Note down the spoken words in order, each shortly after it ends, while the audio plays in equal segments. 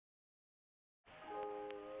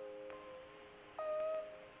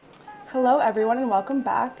Hello, everyone, and welcome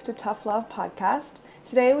back to Tough Love Podcast.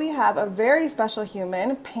 Today we have a very special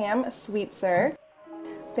human, Pam Sweetser.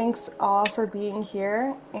 Thanks all for being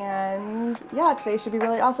here, and yeah, today should be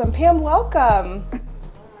really awesome. Pam, welcome.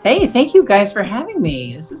 Hey, thank you guys for having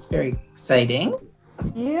me. This is very exciting.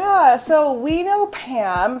 Yeah, so we know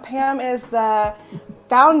Pam. Pam is the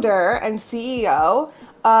founder and CEO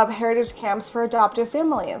of Heritage Camps for Adoptive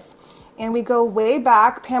Families. And we go way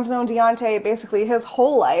back. Pam's known Deontay basically his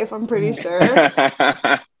whole life, I'm pretty sure.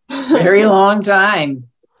 Very long time.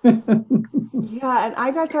 Yeah, and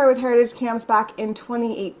I got started with Heritage Camps back in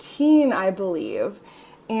 2018, I believe.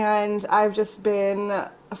 And I've just been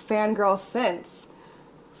a fangirl since.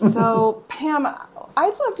 So, Pam,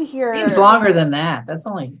 I'd love to Seems hear. longer than that.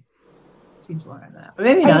 Seems longer than that. But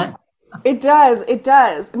maybe I, not. it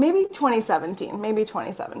does. Maybe 2017, maybe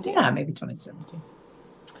 2017. Yeah, maybe 2017.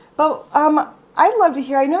 But I'd love to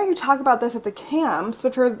hear. I know you talk about this at the camps,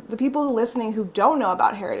 but for the people listening who don't know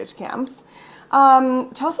about Heritage Camps,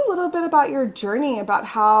 tell us a little bit about your journey, about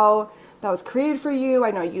how that was created for you. I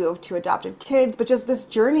know you have two adopted kids, but just this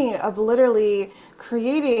journey of literally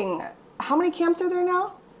creating. How many camps are there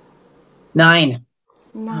now? Nine.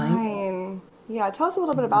 Nine. 9. Yeah, tell us a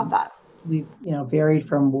little bit about Um, that. we've, varied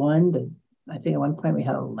from one to, I think at one point we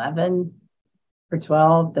had 11 or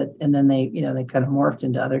 12 and then they kind of morphed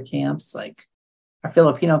into other camps. Like our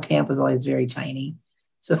Filipino camp was always very tiny.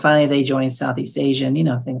 So finally they joined Southeast Asian,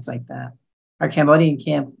 things like that. Our Cambodian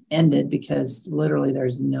camp ended because literally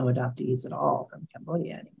there's no adoptees at all from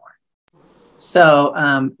Cambodia anymore. So,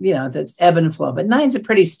 that's ebb and flow, but nine's a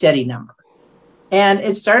pretty steady number. And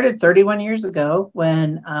it started 31 years ago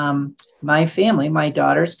when my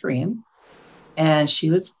daughter's Korean, and she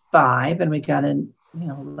was 5, and we got a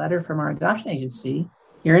letter from our adoption agency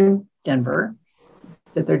here in Denver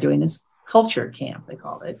that they're doing this culture camp, they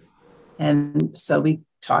called it. And so we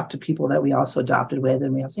talked to people that we also adopted with,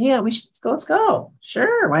 and we all said, yeah, we should let's go.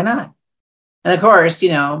 Sure, why not? And of course,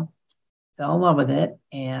 fell in love with it.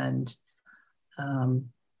 And,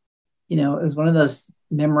 it was one of those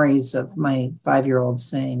memories of my 5-year-old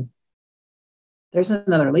saying, there's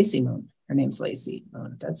another Lacey Moon. Her name's Lacey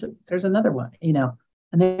Moon. That's it. There's another one, and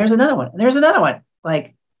there's another one, and there's another one.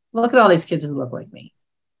 Like, look at all these kids who look like me.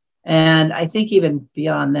 And I think even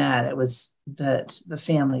beyond that, it was that the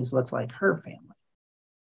families looked like her family,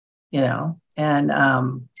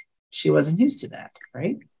 and she wasn't used to that,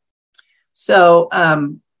 right? So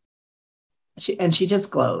she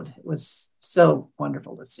just glowed. It was so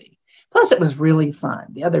wonderful to see. Plus, it was really fun.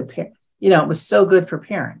 The other parent, it was so good for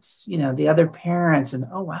parents, the other parents, and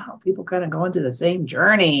oh wow, people kind of going through the same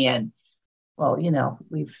journey. And well,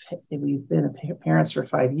 we've been parents for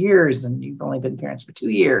 5 years, and you've only been parents for 2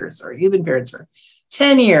 years, or you've been parents for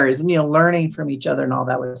 10 years, and learning from each other and all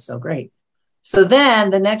that was so great. So then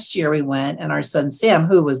the next year we went, and our son Sam,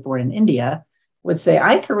 who was born in India, would say,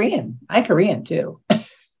 I Korean too.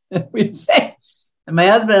 We'd say, and my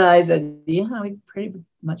husband and I said, yeah, we pretty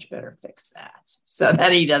much better fix that so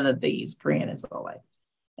that he doesn't think he's Korean his whole life.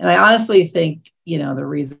 And I honestly think, the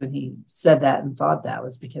reason he said that and thought that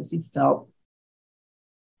was because he felt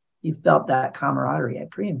that camaraderie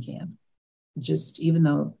at Korean camp. Just even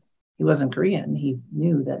though he wasn't Korean, he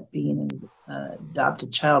knew that being an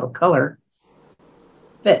adopted child of color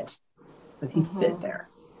fit, that he fit there,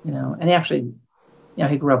 and he actually,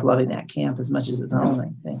 he grew up loving that camp as much as his own, I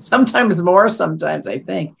think. Sometimes more, sometimes I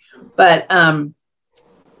think. But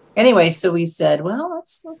anyway, so we said, well,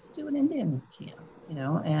 let's do an Indian camp,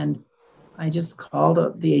 and I just called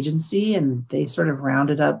up the agency, and they sort of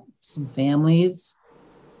rounded up some families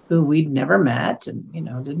who we'd never met and,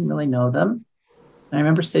 didn't really know them. And I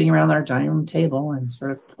remember sitting around our dining room table and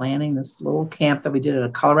sort of planning this little camp that we did at a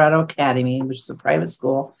Colorado Academy, which is a private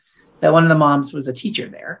school, that one of the moms was a teacher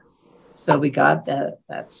there. So we got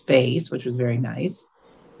that space, which was very nice.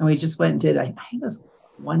 And we just went and did, I think it was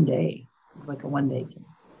one day, like a one-day camp.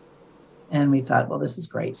 And we thought, well, this is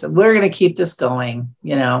great. So we're going to keep this going,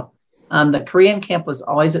 The Korean camp was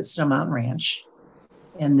always at Snow Mountain Ranch.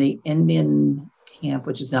 And the Indian camp,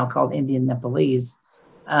 which is now called Indian Nepalese,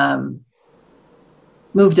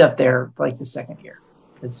 moved up there for like the second year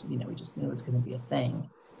because, we just knew it was going to be a thing.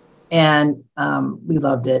 And we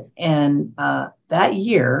loved it. And that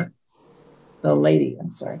year, the lady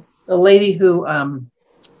who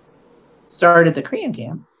started the Korean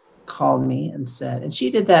camp called me and said, and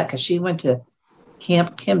she did that because she went to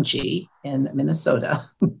Camp Kimchi in Minnesota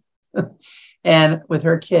and with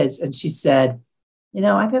her kids. And she said,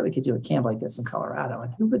 I bet we could do a camp like this in Colorado.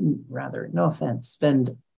 And who wouldn't rather, no offense,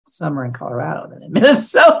 spend summer in Colorado than in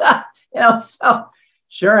Minnesota? So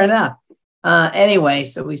sure enough. Anyway,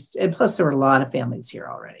 so and plus there were a lot of families here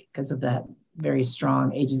already because of that very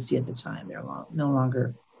strong agency at the time. They're no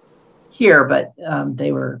longer here, but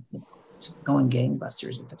they were just going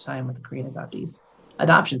gangbusters at the time with the Korean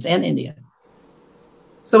adoptions and India.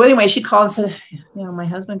 So anyway, she called and said, my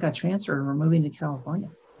husband got transferred. We're moving to California.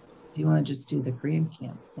 Do you want to just do the Korean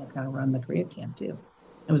camp? Kind of run the Korean camp too.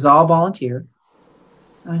 It was all volunteer.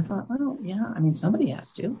 And I thought, well, yeah, somebody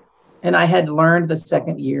has to. And I had learned the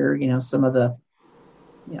second year, some of the,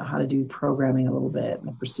 how to do programming a little bit and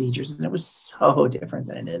the procedures. And it was so different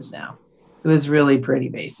than it is now. It was really pretty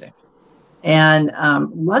basic. And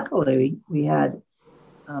luckily, we had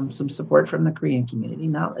some support from the Korean community,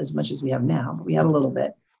 not as much as we have now, but we had a little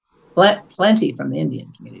bit, plenty from the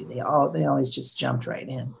Indian community. They always just jumped right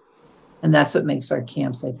in. And that's what makes our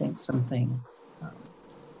camps, I think, something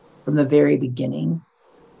from the very beginning.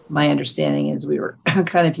 My understanding is we were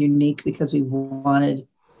kind of unique because we wanted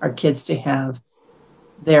our kids to have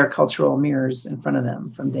their cultural mirrors in front of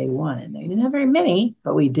them from day one. And they didn't have very many,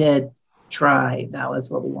 but we did try. That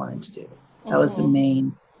was what we wanted to do. That was the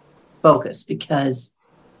main focus, because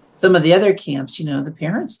some of the other camps, the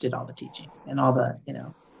parents did all the teaching and all the,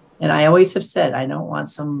 and I always have said, I don't want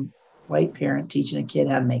some white parent teaching a kid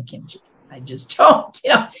how to make kimchi. I just don't,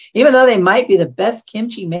 even though they might be the best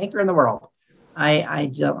kimchi maker in the world. I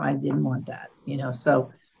didn't want that,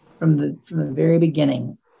 so from the very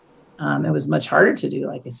beginning, it was much harder to do,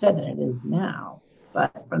 like I said, than it is now.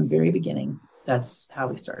 But from the very beginning, that's how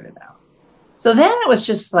we started out. So then it was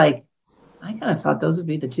just like, I kind of thought those would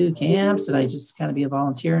be the two camps, and I just kind of be a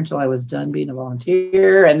volunteer until I was done being a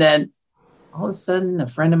volunteer. And then all of a sudden, a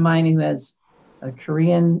friend of mine who has a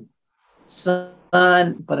Korean son,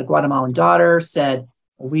 but a Guatemalan daughter, said,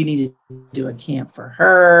 well, we need to do a camp for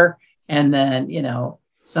her. And then,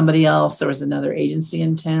 somebody else, there was another agency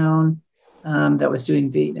in town that was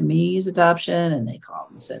doing Vietnamese adoption, and they called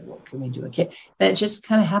and said, well, can we do a camp? And it just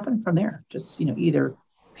kind of happened from there. Just, either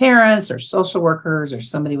parents or social workers or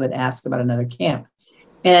somebody would ask about another camp.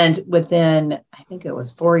 And within, I think it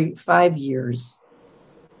was 5 years,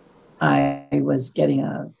 I was getting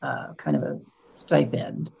a kind of a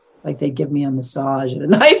stipend. Like they give me a massage at a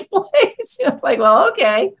nice place. It's like, well,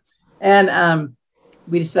 okay. And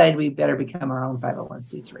we decided we better become our own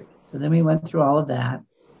 501c3. So then we went through all of that.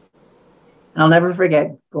 And I'll never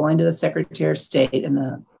forget going to the Secretary of State, and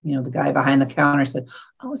the guy behind the counter said,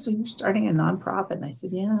 oh, so you're starting a nonprofit? And I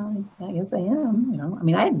said, yeah, I guess I am.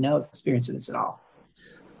 I had no experience in this at all.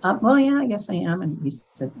 Well, yeah, I guess I am. And he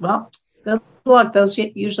said, well, good luck. Those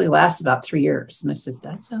usually last about 3 years. And I said,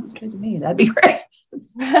 that sounds good to me. That'd be great.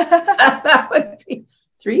 That would be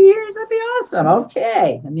 3 years. That'd be awesome.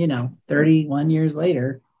 Okay. And, 31 years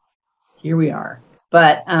later, here we are.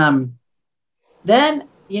 But then,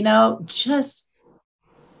 it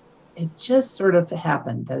just sort of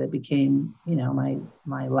happened that it became,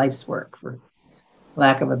 my life's work, for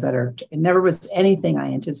lack of a better. It never was anything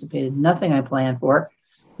I anticipated, nothing I planned for,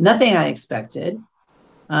 nothing I expected.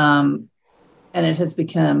 And it has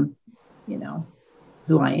become,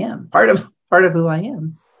 who I am. Part of who I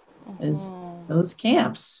am is those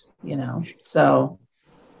camps, So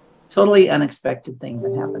totally unexpected thing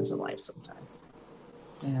that happens in life sometimes.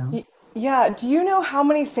 Yeah. Do you know how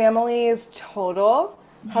many families total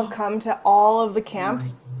have come to all of the camps?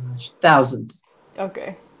 Oh my gosh. Thousands.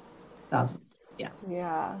 Okay. Thousands. Yeah.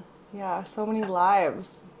 Yeah. Yeah. So many lives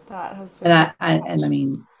that have been.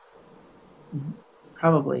 And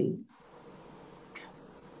probably,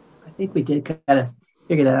 I think we did kind of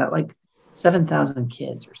figure that out, like 7,000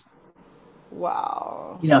 kids or something.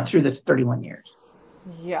 Wow. Through the 31 years.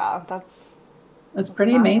 Yeah. That's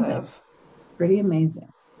pretty massive. Amazing. Pretty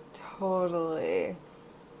amazing. Totally.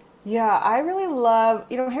 Yeah, I really love,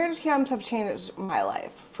 heritage camps have changed my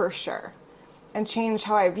life for sure, and changed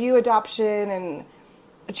how I view adoption, and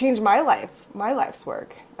changed my life's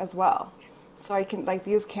work as well. So I can,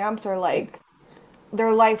 these camps are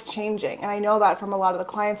they're life changing. And I know that from a lot of the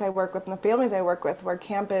clients I work with and the families I work with, where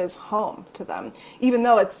camp is home to them. Even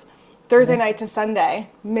though it's Thursday night to Sunday,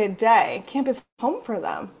 midday, camp is home for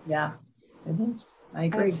them. Yeah, it is. I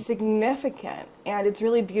agree. And it's significant, and it's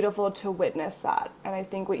really beautiful to witness that. And I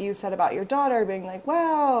think what you said about your daughter being like,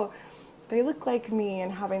 wow, they look like me, and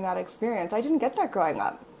having that experience. I didn't get that growing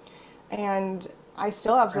up. And I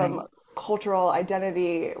still have some cultural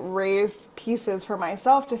identity, race pieces for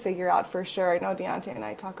myself to figure out for sure. I know Deontay and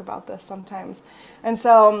I talk about this sometimes. And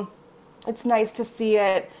so it's nice to see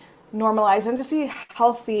it normalized and to see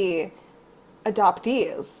healthy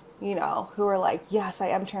adoptees, who are like, yes, I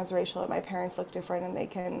am transracial and my parents look different,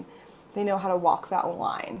 and they know how to walk that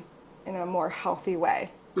line in a more healthy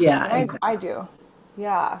way. Yeah, exactly. I do.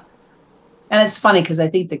 Yeah. And it's funny because I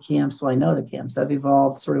think the camps, well, I know the camps have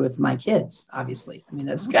evolved sort of with my kids, obviously. I mean,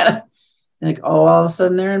 that's kind of like, oh, all of a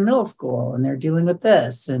sudden they're in middle school and they're dealing with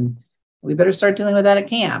this, and we better start dealing with that at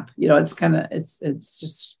camp. You know, it's kind of, it's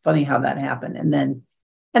just funny how that happened. And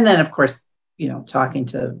then of course, you know, talking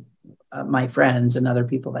to my friends and other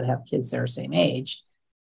people that have kids their same age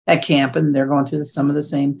at camp, and they're going through some of the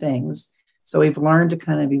same things. So we've learned to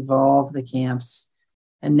kind of evolve the camps,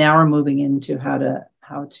 and now we're moving into how to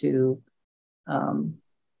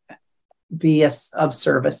be of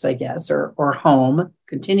service, I guess, or home,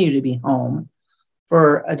 continue to be home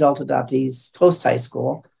for adult adoptees post high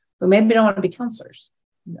school who maybe don't want to be counselors.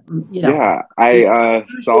 You know, yeah, I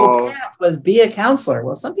saw was be a counselor.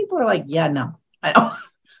 Well, some people are like, yeah, no, I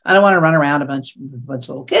don't want to run around a bunch of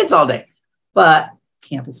little kids all day, but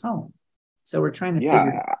camp is home. So we're trying to figure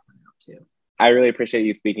it out too. I really appreciate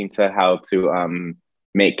you speaking to how to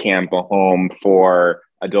make camp a home for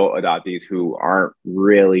adult adoptees who aren't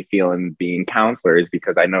really feeling being counselors,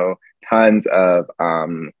 because I know tons of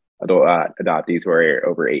adult adoptees who are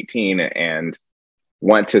over 18 and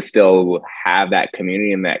want to still have that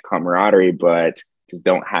community and that camaraderie, but just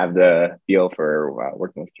don't have the feel for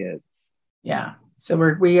working with kids. Yeah. So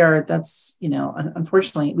we are, that's, you know,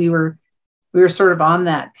 unfortunately we were sort of on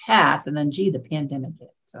that path, and then the pandemic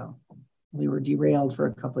hit. So we were derailed for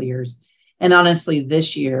a couple of years. And honestly,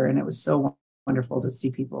 this year, and it was so wonderful to see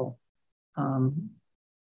people,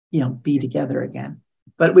 you know, be together again.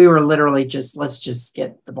 But we were literally just, let's just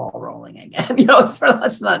get the ball rolling again. You know, so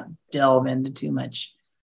let's not delve into too much,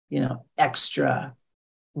 you know, extra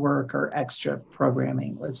work or extra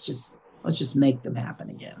programming. Let's just make them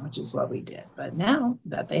happen again, which is what we did. But now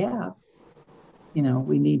that they have, you know,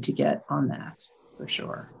 we need to get on that for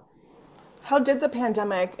sure. How did the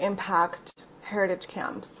pandemic impact heritage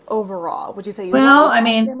camps overall? Would you say? Well, I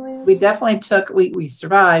mean, we definitely we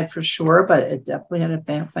survived for sure, but it definitely had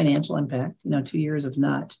a financial impact. You know, 2 years of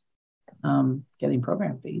not getting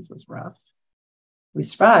program fees was rough. We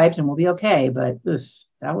survived and we'll be okay, but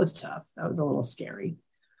that was tough. That was a little scary.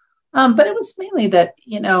 But it was mainly that,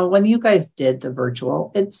 you know, when you guys did the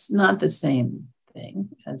virtual, it's not the same thing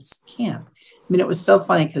as camp. I mean, it was so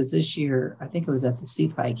funny because this year, I think it was at the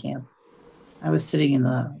CPI camp, I was sitting in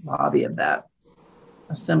the lobby of that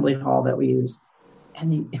assembly hall that we use,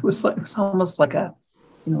 and it was almost like a,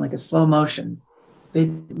 you know, like a slow motion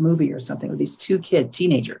big movie or something with these two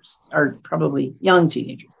teenagers, or probably young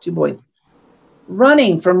teenagers, two boys,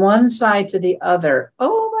 running from one side to the other.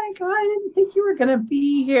 Oh my God, I didn't think you were going to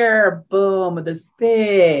be here. Boom, with this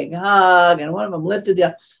big hug, and one of them lifted the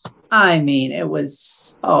other. I mean, it was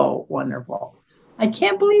so wonderful. I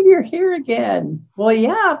can't believe you're here again. Well,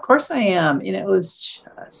 yeah, of course I am. And it was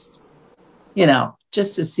just, you know,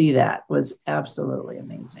 just to see that was absolutely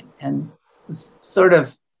amazing. And it's sort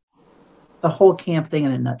of the whole camp thing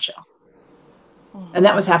in a nutshell. And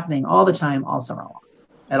that was happening all the time, all summer long,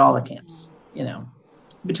 at all the camps, you know,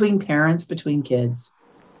 between parents, between kids.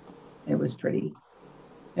 It was pretty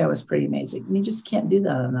amazing. And you just can't do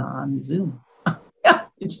that on Zoom. Yeah,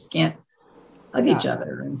 you just can't hug each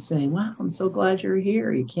other and say, wow, I'm so glad you're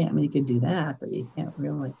here. You can't, I mean, you could do that, but you can't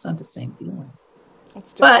really, it's not the same feeling.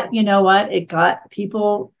 But you know what? It got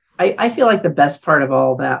people, I feel like the best part of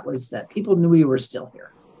all that was that people knew we were still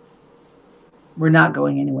here. We're not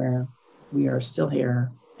going anywhere. We are still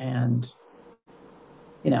here. And,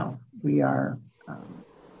 you know, we are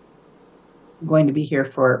going to be here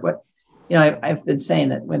for what, you know, I've been saying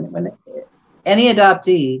that when any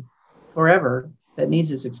adoptee forever that needs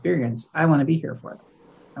this experience, I want to be here for them.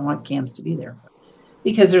 I want camps to be there for them.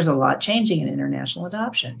 Because there's a lot changing in international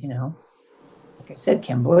adoption, you know. Like I said,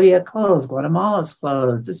 Cambodia closed, Guatemala's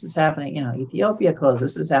closed, this is happening, you know, Ethiopia closed,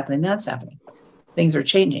 this is happening, that's happening. Things are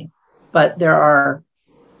changing. But there are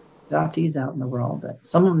adoptees out in the world that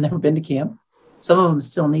some of them never been to camp. Some of them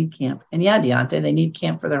still need camp. And yeah, Deontay, they need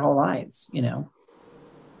camp for their whole lives, you know.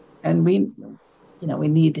 And we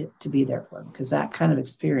need to be there for them, because that kind of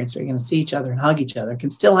experience where you're going to see each other and hug each other can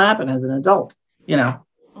still happen as an adult, you know.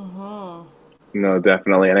 No,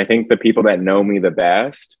 definitely. And I think the people that know me the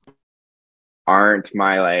best aren't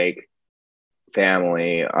my like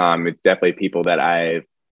family. It's definitely people that I've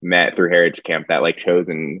met through Heritage Camp, that like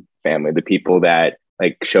chosen family, the people that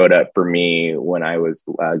like showed up for me when I was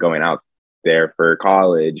going out there for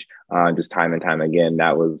college, just time and time again.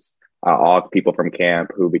 That was all people from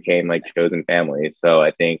camp who became like chosen family. So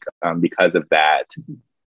I think because of that,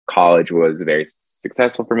 college was very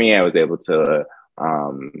successful for me. I was able to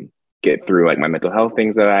get through like my mental health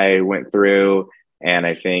things that I went through. And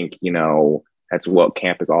I think, you know, that's what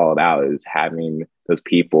camp is all about, is having those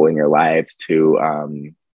people in your lives to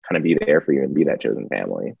kind of be there for you and be that chosen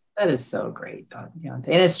family. That is so great, Deontay.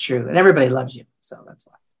 And it's true. And everybody loves you. So that's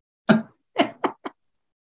why.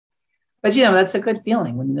 But, that's a good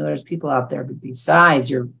feeling when there's people out there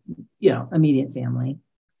besides your, immediate family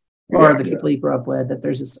or the people you grew up with, that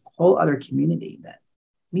there's this whole other community that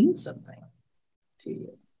means something to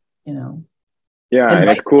you, Yeah. And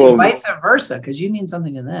it's cool. And vice versa, because you mean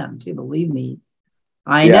something to them too. Believe me.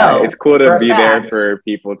 I know. It's cool to be there for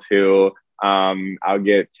people too. I'll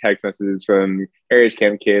get text messages from Heritage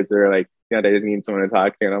Camp kids that are like, they just need someone to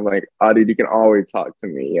talk to. And I'm like, oh, dude, you can always talk to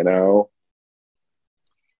me,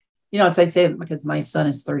 It's I say because my son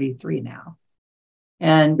is 33 now.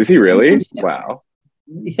 And is he really? Wow.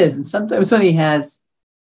 He is. And sometimes when he has,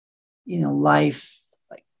 life,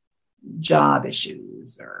 like job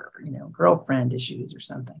issues or, girlfriend issues or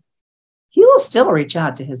something, he will still reach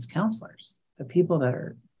out to his counselors, the people that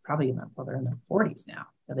are probably they're in their 40s now.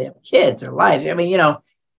 They have kids or lives. I mean,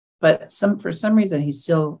 but for some reason he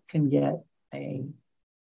still can get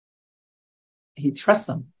he trusts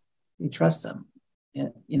them. He trusts them,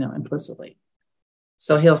 implicitly.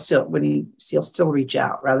 So he'll still reach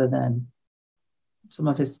out rather than some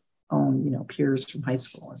of his own, peers from high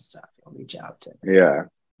school and stuff. He'll reach out to his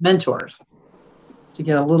mentors to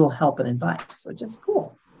get a little help and advice, which is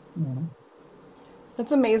cool.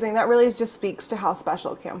 That's amazing. That really just speaks to how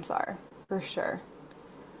special camps are, for sure.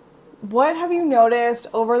 What have you noticed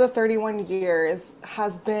over the 31 years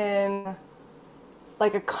has been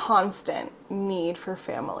like a constant need for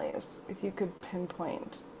families, if you could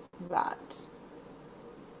pinpoint that?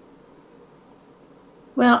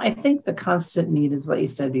 Well, I think the constant need is what you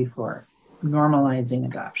said before, normalizing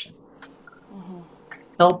adoption,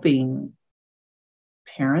 helping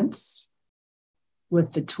parents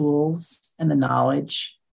with the tools and the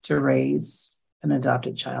knowledge to raise an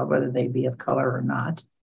adopted child, whether they be of color or not.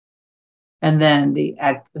 And then the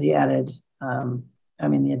added,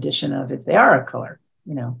 the addition of if they are of color,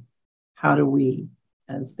 how do we,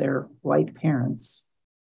 as their white parents,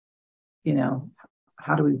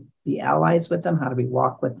 how do we be allies with them? How do we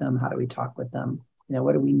walk with them? How do we talk with them?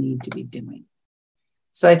 What do we need to be doing?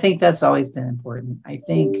 So I think that's always been important. I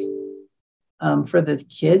think for the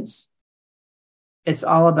kids, it's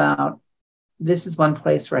all about, this is one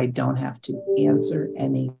place where I don't have to answer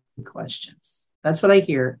any questions. That's what I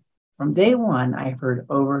hear. From day one, I've heard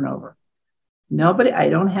over and over. I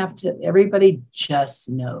don't have to, everybody just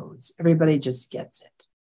knows. Everybody just gets it.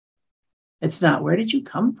 It's not, where did you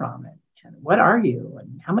come from? And what are you?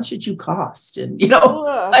 And how much did you cost? And,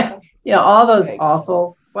 all those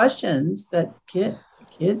awful questions that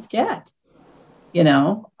kids get,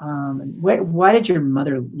 why did your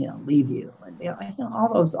mother, leave you? And,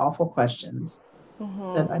 all those awful questions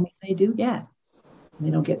that, they do get. They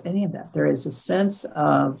don't get any of that. There is a sense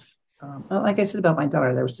of, like I said about my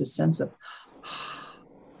daughter, there was this sense of,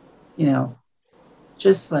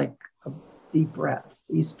 just like a deep breath.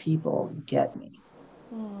 These people get me.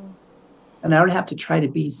 And I don't have to try to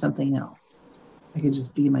be something else. I can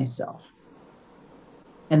just be myself.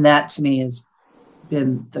 And that to me has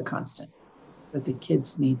been the constant, that the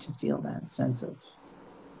kids need to feel that sense of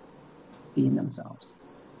being themselves.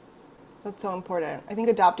 That's so important. I think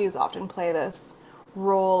adoptees often play this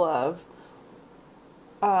role of,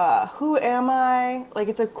 who am I? Like,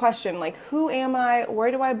 it's a question, like, who am I? Where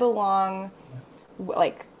do I belong?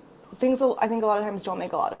 Like, things I think a lot of times don't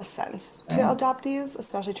make a lot of sense to adoptees,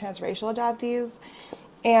 especially transracial adoptees.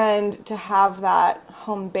 And to have that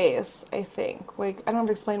home base, I think, like, I don't have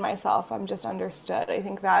to explain myself, I'm just understood. I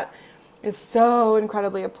think that is so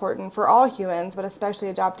incredibly important for all humans, but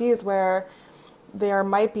especially adoptees, where there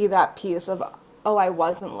might be that piece of, oh, I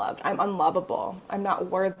wasn't loved, I'm unlovable, I'm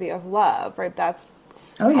not worthy of love, right? That's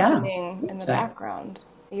happening in the background.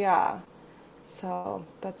 Yeah. So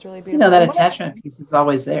that's really beautiful. That attachment piece is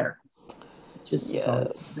always there. Just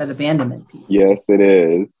that abandonment piece. Yes, it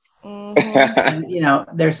is. And,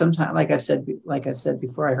 there's sometimes, like I've said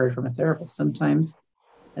before, I heard from a therapist, sometimes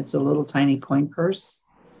it's a little tiny coin purse.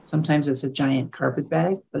 Sometimes it's a giant carpet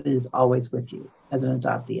bag, but it is always with you as an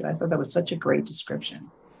adoptee. And I thought that was such a great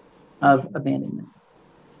description of abandonment.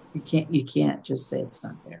 You can't just say it's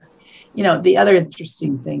not there. The other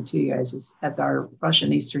interesting thing too, you guys, is at our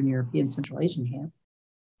Russian, Eastern European, Central Asian camp,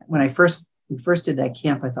 when we first did that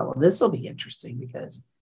camp, I thought, well, this will be interesting because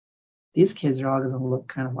these kids are all going to look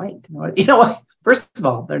kind of white. First of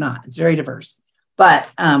all, they're not. It's very diverse, but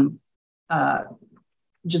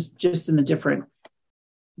just in the different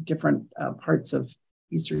parts of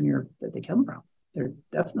Eastern Europe that they come from, they're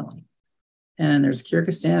definitely. And there's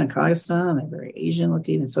Kyrgyzstan and Kazakhstan. They're very Asian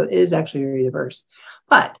looking, and so it is actually very diverse.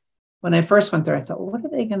 But when I first went there, I thought, well, what are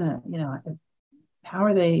they gonna,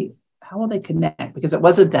 how how will they connect? Because it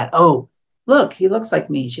wasn't that, oh, look, he looks like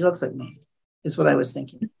me, she looks like me, is what I was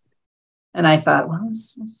thinking. And I thought, well,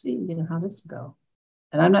 we'll see, how this will go.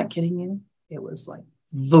 And I'm not kidding you. It was like,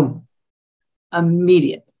 boom,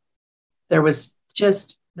 immediate. There was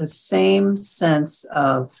just the same sense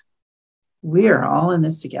of, we are all in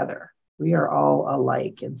this together. We are all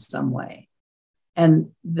alike in some way.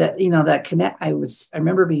 And that, that connect, I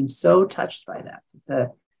remember being so touched by that.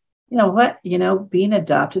 Being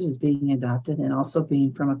adopted is being adopted, and also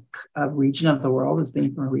being from a region of the world is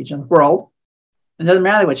being from a region of the world. It doesn't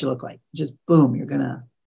matter what you look like. Just boom, you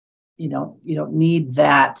don't need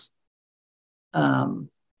that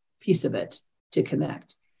piece of it to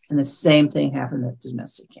connect. And the same thing happened at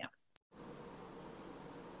domestic camp.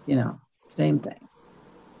 Same thing.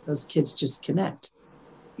 Those kids just connect.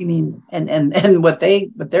 And what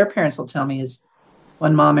their parents will tell me is,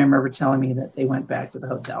 one mom, I remember telling me that they went back to the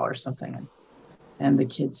hotel or something, and the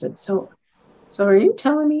kid said, so are you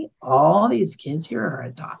telling me all these kids here are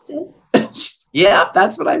adopted? Yeah,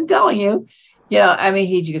 that's what I'm telling you.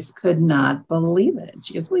 He just could not believe it.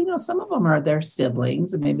 She goes, well, some of them are their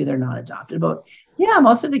siblings and maybe they're not adopted, but yeah,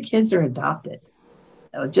 most of the kids are adopted,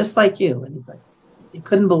 just like you. And he's like, he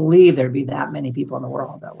couldn't believe there'd be that many people in the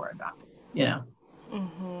world that were adopted, I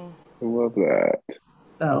love that.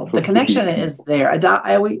 So the connection is there.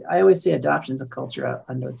 I always say adoption is a culture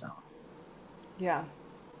unto its own. Yeah.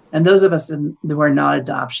 And those of us who are not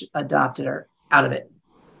adopted are out of it.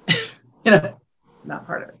 Not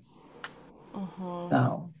part of it.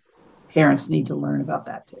 So parents need to learn about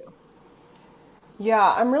that too.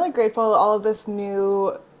 Yeah, I'm really grateful to all of this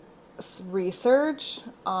new research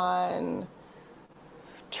on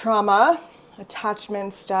trauma,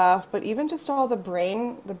 attachment stuff, but even just all the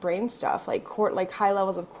brain stuff, like high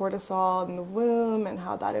levels of cortisol in the womb and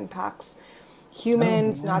how that impacts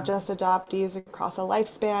humans, not just adoptees, across a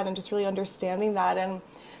lifespan, and just really understanding that. And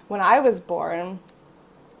when I was born,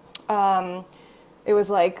 it was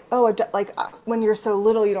like, when you're so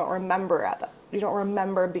little, you don't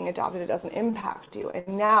remember being adopted. It doesn't impact you.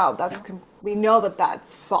 And now we know that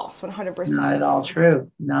that's false, 100%. Not at all true.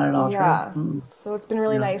 Not at all true. So it's been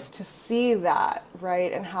really nice to see that,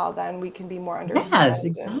 right? And how then we can be more understanding. Yes,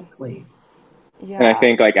 exactly. And I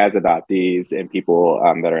think as adoptees and people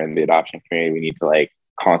that are in the adoption community, we need to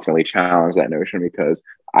constantly challenge that notion, because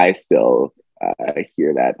I still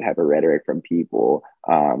hear that type of rhetoric from people.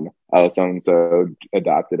 Oh, so-and-so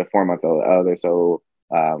adopted a 4-month-old. Oh, they're so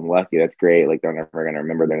lucky. That's great. They're never going to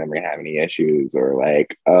remember. They're never going to have any issues. Or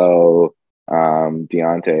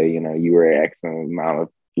Deontay, you were X amount of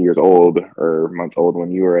years old or months old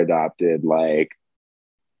when you were adopted.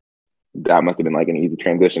 That must have been an easy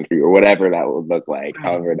transition for you, or whatever that would look like. Right.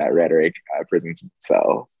 However that rhetoric presents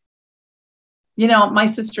itself. My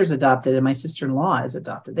sister's adopted and my sister-in-law is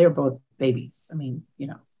adopted. They were both babies. I don't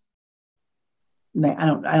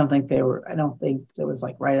think it was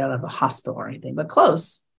right out of the hospital or anything, but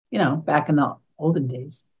close, back in the olden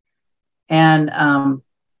days. And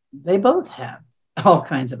they both have all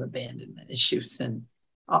kinds of abandonment issues and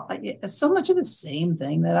so much of the same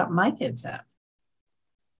thing that my kids have.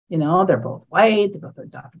 They're both white. They're both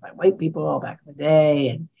adopted by white people all back in the day.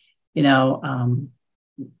 And,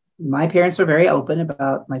 my parents were very open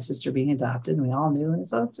about my sister being adopted, and we all knew. And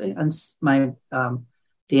so my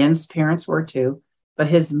Dan's parents were too, but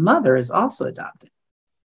his mother is also adopted.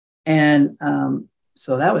 And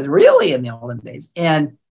so that was really in the olden days.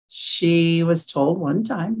 And she was told one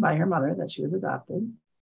time by her mother that she was adopted,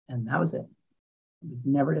 and that was it. It was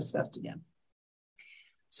never discussed again.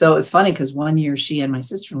 So it's funny because one year she and my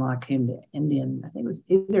sister-in-law came to Indian, I think it was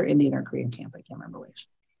either Indian or Korean camp, I can't remember which.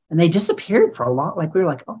 And they disappeared for a long, we were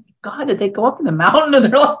like, oh my God, did they go up in the mountain and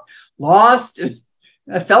they're lost and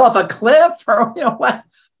fell off a cliff, or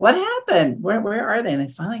what happened? Where are they? And they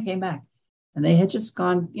finally came back, and they had just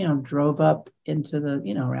gone, drove up into the,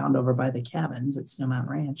 around over by the cabins at Snow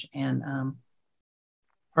Mountain Ranch, and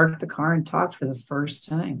parked the car and talked for the first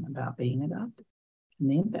time about being adopted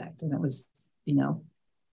and the impact. And it was,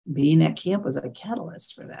 being at camp was a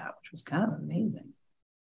catalyst for that, which was kind of amazing.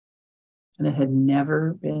 And it had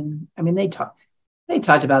never been, they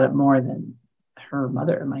talked about it more than her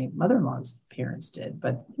mother, my mother-in-law's parents did,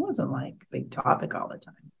 but it wasn't a big topic all the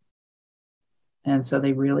time. And so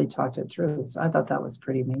they really talked it through. So I thought that was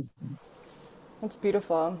pretty amazing. That's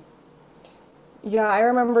beautiful. Yeah, I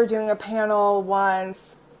remember doing a panel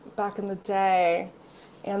once back in the day,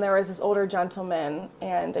 and there was this older gentleman.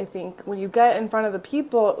 And I think when you get in front of the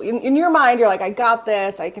people, in your mind, you're like, I got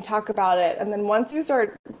this, I can talk about it. And then once you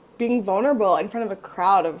start being vulnerable in front of a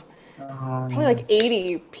crowd of probably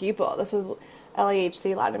 80 people, this was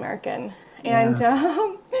LAHC, Latin American. And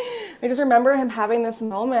I just remember him having this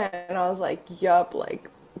moment, and I was like, yup, like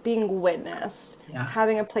being witnessed,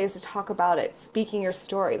 having a place to talk about it, speaking your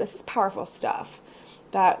story. This is powerful stuff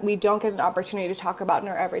that we don't get an opportunity to talk about in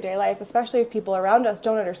our everyday life, especially if people around us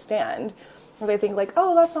don't understand. Or they think like,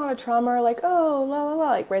 oh, that's not a trauma, or like, oh, la la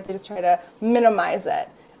la, like, right? They just try to minimize it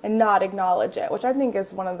and not acknowledge it, which I think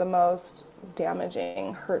is one of the most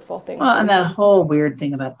damaging, hurtful things. Well, and that whole weird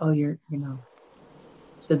thing about, oh, you're,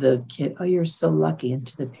 to the kid, oh, you're so lucky, and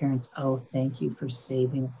to the parents, oh, thank you for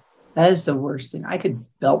saving. That is the worst thing. I could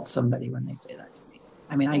belt somebody when they say that to me.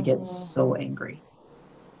 I mean, I get so angry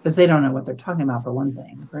because they don't know what they're talking about, for one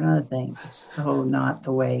thing. For another thing, it's so not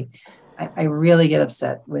the way. I really get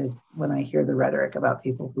upset with when I hear the rhetoric about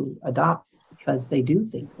people who adopt because they do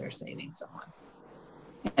think they're saving someone.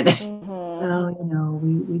 And oh,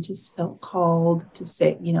 we just felt called to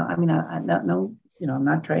say, I mean, I don't know, I'm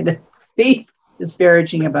not trying to be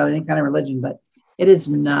disparaging about any kind of religion, but it is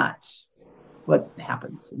not what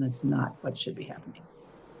happens, and it's not what should be happening.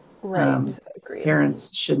 Right. Agreed.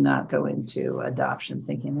 Parents should not go into adoption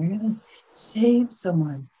thinking they're going to save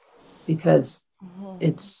someone, because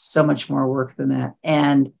it's so much more work than that.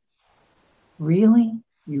 And really,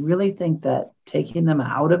 you really think that taking them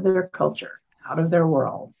out of their culture, out of their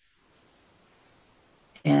world,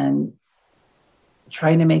 and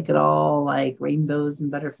trying to make it all like rainbows and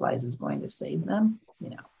butterflies is going to save them?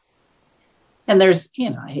 And there's,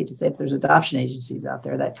 I hate to say it, but there's adoption agencies out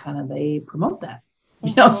there that kind of, they promote that,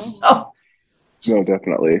 so no,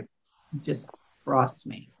 definitely. Just frosts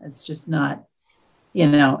me. It's just not,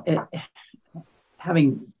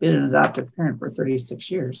 having been an adoptive parent for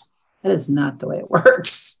 36 years, that is not the way it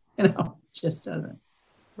works. It just doesn't.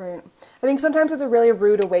 Right. I think sometimes it's a really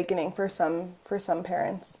rude awakening for some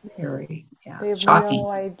parents. Very, yeah. They have shocking. no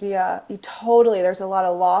idea. Totally. There's a lot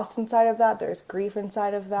of loss inside of that. There's grief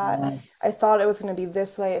inside of that. Yes. I thought it was going to be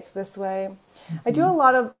this way. It's this way. I do a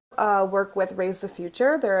lot of work with Raise the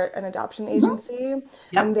Future. They're an adoption agency,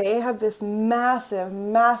 and they have this massive,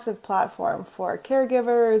 massive platform for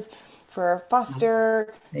caregivers, for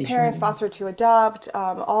foster parents, foster to adopt,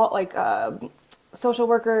 all like social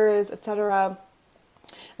workers, etc.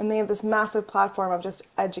 And they have this massive platform of just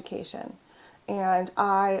education. And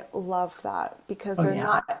I love that because they're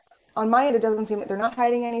not, on my end, it doesn't seem like they're not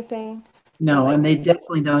hiding anything. No, and they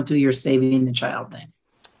definitely don't do your saving the child thing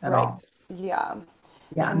at all. Yeah.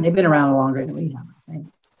 Yeah, and they've been around longer than we have, I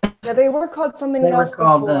think. Yeah, they were called something else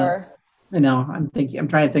before. I'm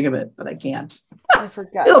trying to think of it, but I can't. I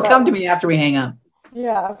forgot. It'll come to me after we hang up.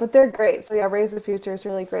 Yeah, but they're great. So Raise the Future is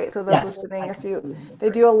really great. So those listening, they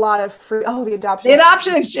do a lot of free. Oh, the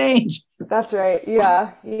adoption exchange. That's right.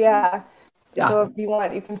 Yeah. So if you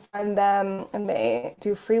want, you can find them, and they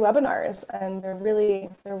do free webinars, and they're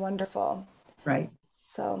wonderful. Right.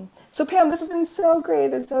 So Pam, this has been so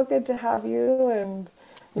great. It's so good to have you, and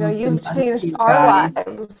you've changed our lives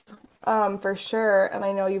for sure, and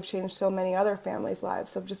I know you've changed so many other families'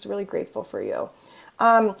 lives. So I'm just really grateful for you.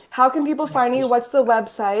 How can people find you? What's the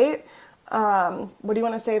website? What do you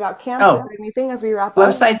want to say about camps or anything as we wrap up?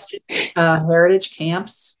 Website's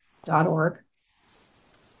heritagecamps.org.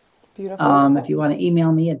 Beautiful. If you want to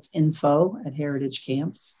email me, it's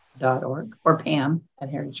info@heritagecamps.org or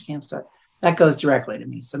pam@heritagecamps.org. That goes directly to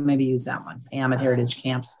me. So maybe use that one,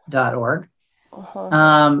 pam@heritagecamps.org.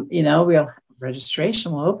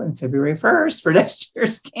 Registration will open February 1st for next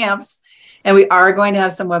year's camps. And we are going to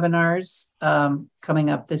have some webinars coming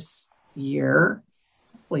up this year,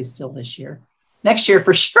 hopefully still this year, next year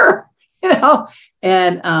for sure,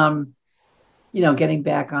 and, getting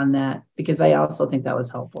back on that, because I also think that was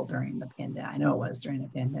helpful during the pandemic. I know it was during the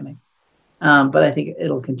pandemic, but I think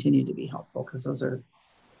it'll continue to be helpful because those are,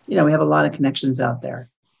 we have a lot of connections out there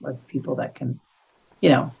with people that can,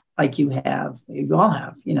 like you all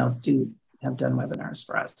have, have done webinars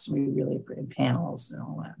for us. We really appreciate panels and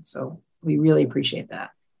all that. So we really appreciate that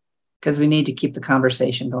because we need to keep the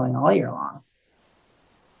conversation going all year long.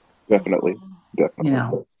 Definitely.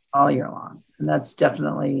 All year long. And that's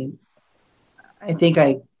definitely, I think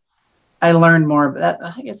I learned more about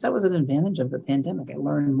that. I guess that was an advantage of the pandemic. I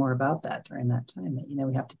learned more about that during that time that,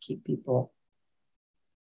 we have to keep people,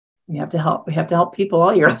 we have to help people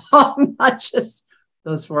all year long, not just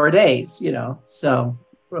those 4 days, so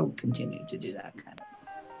we'll continue to do that kind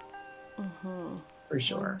of for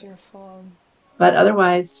sure. Wonderful. But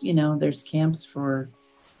otherwise, there's camps for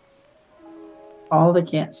all the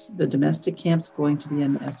camps. The domestic camps going to be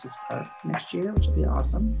in Estes Park next year, which will be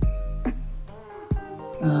awesome.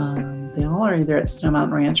 They all are either at Snow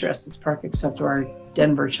Mountain Ranch or Estes Park, except our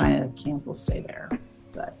Denver China camp will stay there.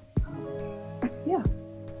 But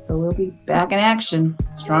so we'll be back in action,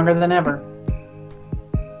 stronger than ever.